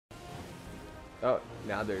Oh,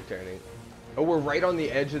 now they're turning. Oh, we're right on the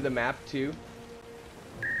edge of the map, too.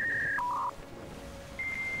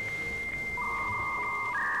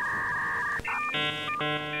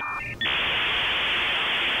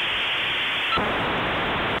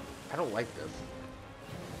 I don't like this.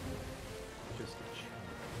 Just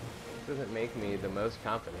a This doesn't make me the most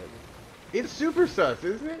confident. It's super sus,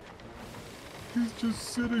 isn't it? He's just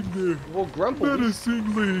sitting there. Well, Grumple.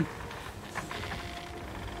 Menacingly.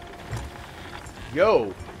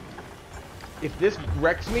 Yo. If this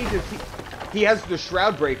wrecks me, does he... He has the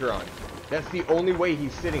Shroud Breaker on. That's the only way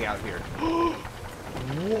he's sitting out here.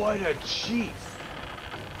 What a cheat.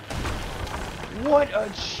 What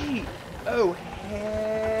a cheat. Oh,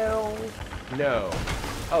 hell no.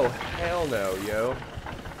 Oh, hell no, yo.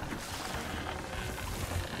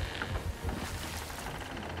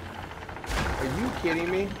 Are you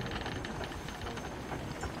kidding me?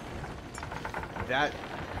 That...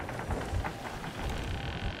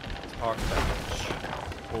 Talk about shit.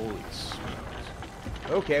 Holy smokes.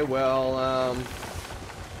 Okay, well,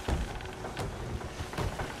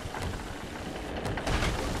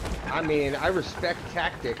 I mean, I respect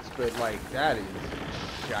tactics, but, like, that is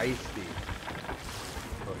shiesty.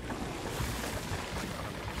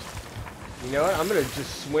 You know what? I'm gonna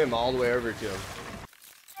just swim all the way over to him.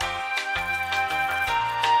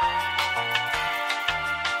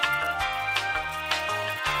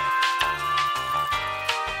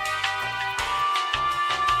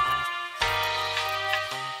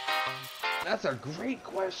 That's a great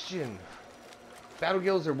question. Battle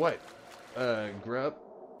gills are what? Grub?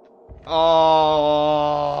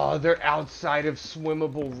 Oh, they're outside of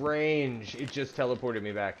swimmable range. It just teleported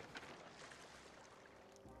me back.